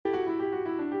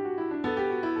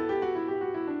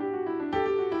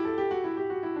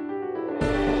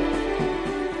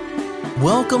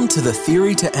Welcome to the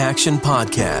Theory to Action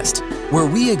podcast, where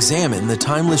we examine the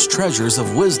timeless treasures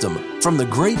of wisdom from the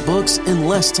great books in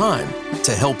less time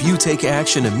to help you take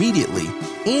action immediately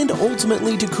and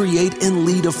ultimately to create and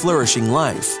lead a flourishing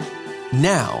life.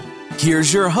 Now,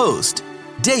 here's your host,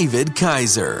 David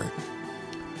Kaiser.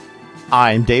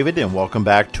 I'm David, and welcome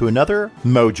back to another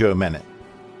Mojo Minute.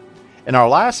 In our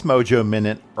last Mojo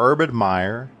Minute, Urban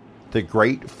Meyer, the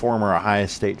great former Ohio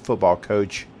State football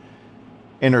coach,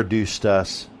 introduced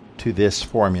us to this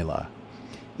formula.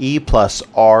 E plus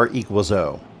R equals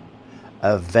O.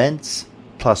 Events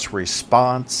plus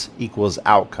response equals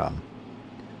outcome.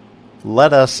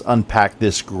 Let us unpack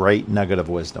this great nugget of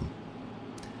wisdom.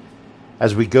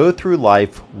 As we go through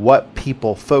life, what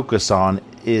people focus on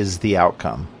is the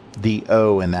outcome, the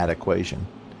O in that equation.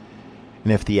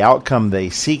 And if the outcome they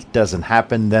seek doesn't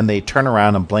happen, then they turn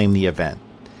around and blame the event.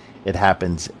 It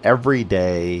happens every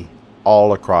day,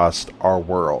 all across our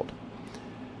world.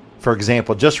 For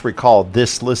example, just recall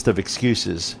this list of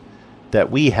excuses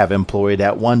that we have employed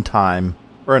at one time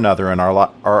or another in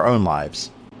our own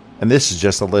lives. And this is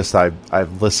just a list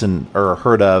I've listened or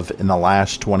heard of in the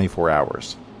last 24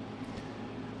 hours.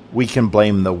 We can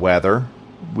blame the weather.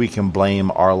 We can blame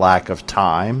our lack of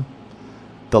time,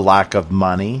 the lack of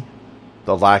money,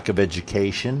 the lack of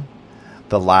education,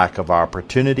 the lack of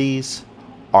opportunities,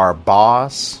 our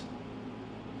boss,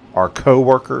 our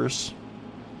coworkers,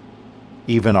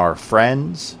 even our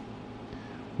friends.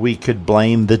 We could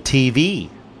blame the TV.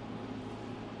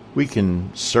 We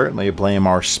can certainly blame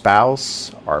our spouse,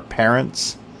 our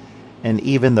parents, and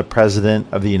even the President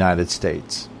of the United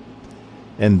States.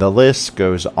 And the list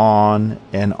goes on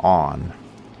and on.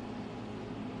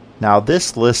 Now,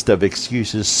 this list of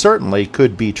excuses certainly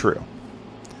could be true.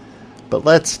 But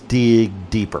let's dig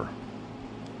deeper.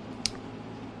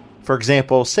 For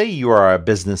example, say you are a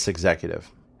business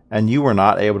executive and you were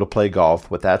not able to play golf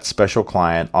with that special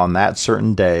client on that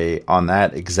certain day on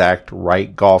that exact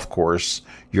right golf course,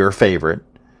 your favorite,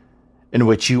 in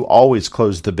which you always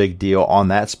close the big deal on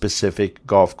that specific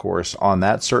golf course on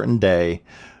that certain day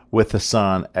with the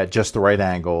sun at just the right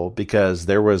angle because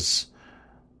there was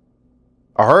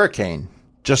a hurricane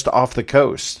just off the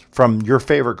coast from your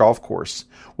favorite golf course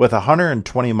with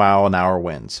 120 mile an hour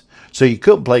winds. So you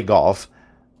couldn't play golf.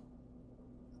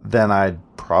 Then I'd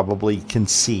probably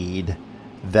concede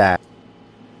that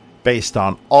based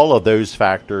on all of those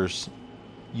factors,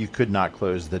 you could not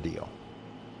close the deal.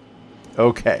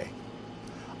 Okay.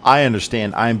 I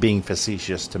understand I'm being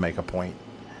facetious to make a point.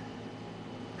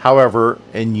 However,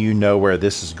 and you know where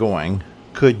this is going,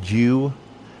 could you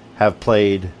have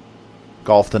played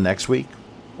golf the next week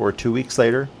or 2 weeks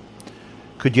later?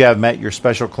 Could you have met your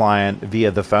special client via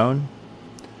the phone?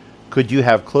 Could you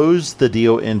have closed the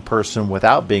deal in person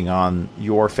without being on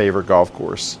your favorite golf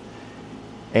course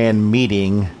and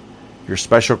meeting your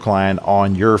special client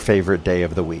on your favorite day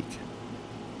of the week?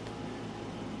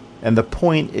 And the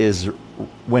point is,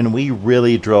 when we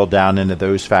really drill down into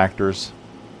those factors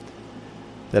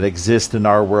that exist in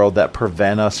our world that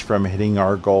prevent us from hitting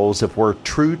our goals, if we're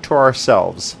true to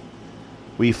ourselves,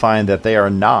 we find that they are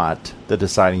not the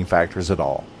deciding factors at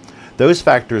all. Those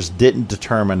factors didn't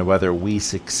determine whether we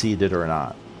succeeded or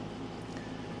not.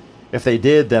 If they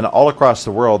did, then all across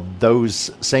the world, those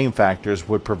same factors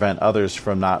would prevent others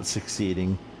from not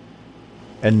succeeding,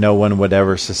 and no one would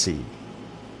ever succeed.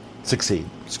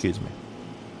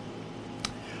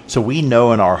 So we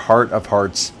know in our heart of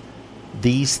hearts,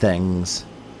 these things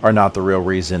are not the real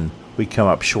reason we come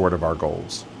up short of our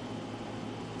goals.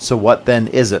 So what then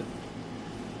is it?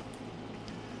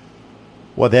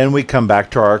 Well, then we come back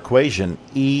to our equation.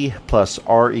 E plus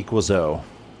R equals O.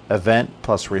 Event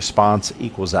plus response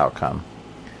equals outcome.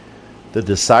 The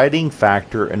deciding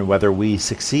factor in whether we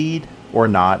succeed or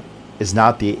not is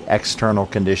not the external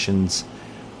conditions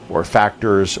or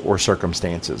factors or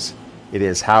circumstances. It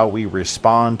is how we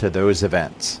respond to those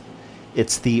events.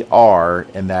 It's the R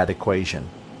in that equation.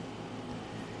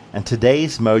 And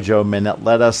today's Mojo Minute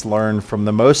let us learn from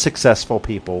the most successful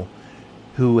people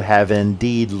who have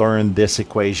indeed learned this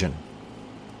equation.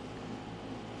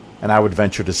 And I would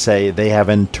venture to say they have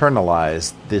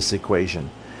internalized this equation.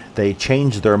 They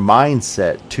changed their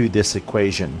mindset to this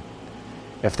equation.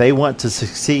 If they want to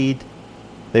succeed,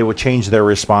 they will change their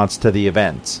response to the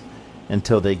events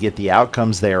until they get the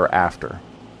outcomes they are after.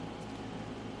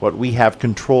 What we have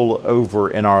control over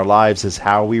in our lives is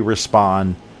how we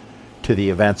respond to the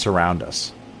events around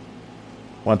us.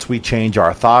 Once we change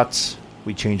our thoughts,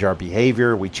 we change our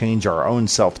behavior, we change our own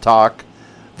self-talk,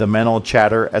 the mental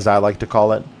chatter, as I like to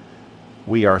call it,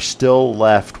 we are still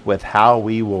left with how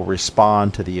we will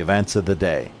respond to the events of the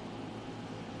day.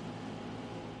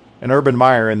 And Urban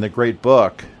Meyer in the great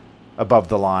book, Above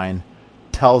the Line,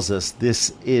 tells us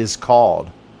this is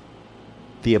called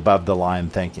the above the line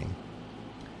thinking.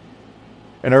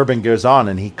 And Urban goes on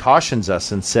and he cautions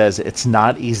us and says it's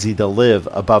not easy to live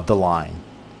above the line.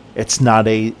 It's not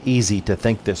easy to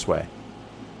think this way.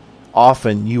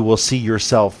 Often you will see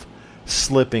yourself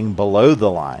slipping below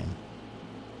the line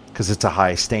because it's a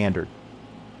high standard.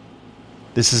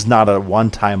 This is not a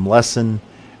one-time lesson,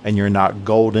 and you're not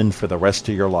golden for the rest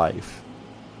of your life.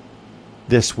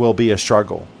 This will be a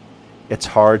struggle. It's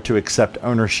hard to accept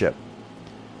ownership.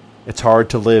 It's hard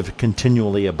to live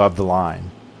continually above the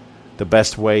line. The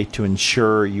best way to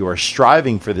ensure you are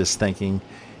striving for this thinking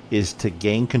is to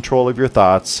gain control of your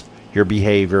thoughts, your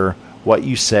behavior, what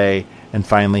you say, and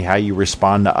finally how you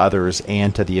respond to others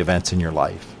and to the events in your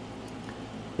life.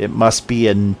 It must be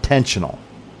intentional,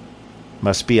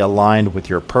 must be aligned with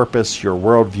your purpose, your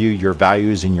worldview, your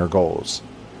values, and your goals.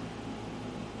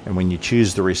 And when you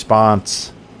choose the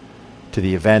response to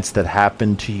the events that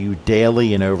happen to you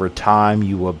daily and over time,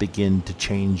 you will begin to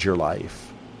change your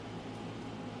life.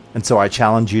 And so I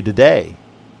challenge you today.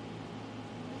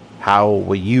 How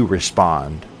will you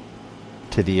respond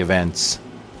to the events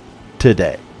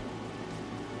today?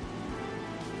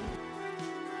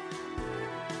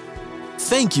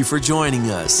 Thank you for joining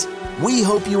us. We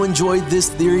hope you enjoyed this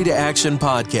Theory to Action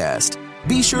podcast.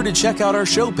 Be sure to check out our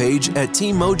show page at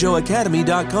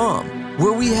teammojoacademy.com,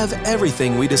 where we have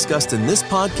everything we discussed in this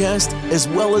podcast, as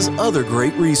well as other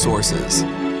great resources.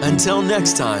 Until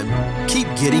next time, keep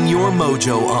getting your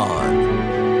mojo on.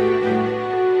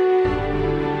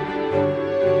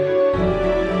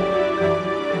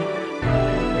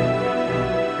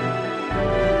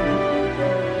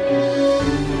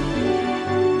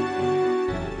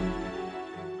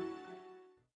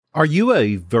 Are you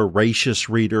a voracious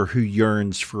reader who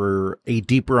yearns for a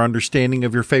deeper understanding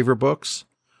of your favorite books?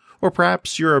 Or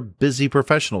perhaps you're a busy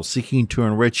professional seeking to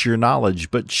enrich your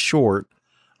knowledge but short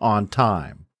on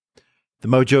time. The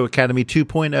Mojo Academy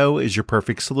 2.0 is your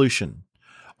perfect solution.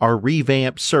 Our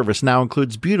revamped service now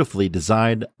includes beautifully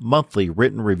designed monthly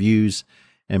written reviews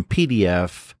and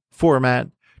PDF format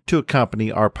to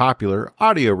accompany our popular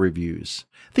audio reviews.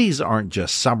 These aren't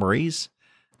just summaries.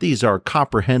 These are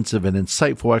comprehensive and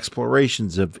insightful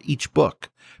explorations of each book,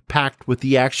 packed with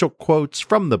the actual quotes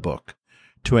from the book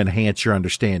to enhance your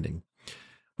understanding.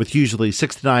 With usually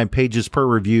 69 pages per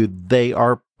review, they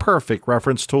are perfect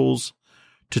reference tools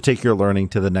to take your learning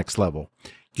to the next level.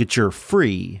 Get your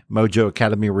free Mojo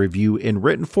Academy review in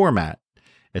written format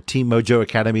at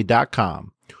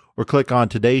teammojoacademy.com or click on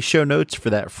today's show notes for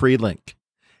that free link.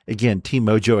 Again,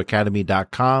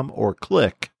 teammojoacademy.com or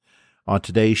click on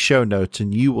today's show notes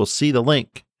and you will see the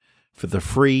link for the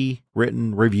free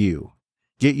written review.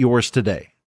 Get yours today.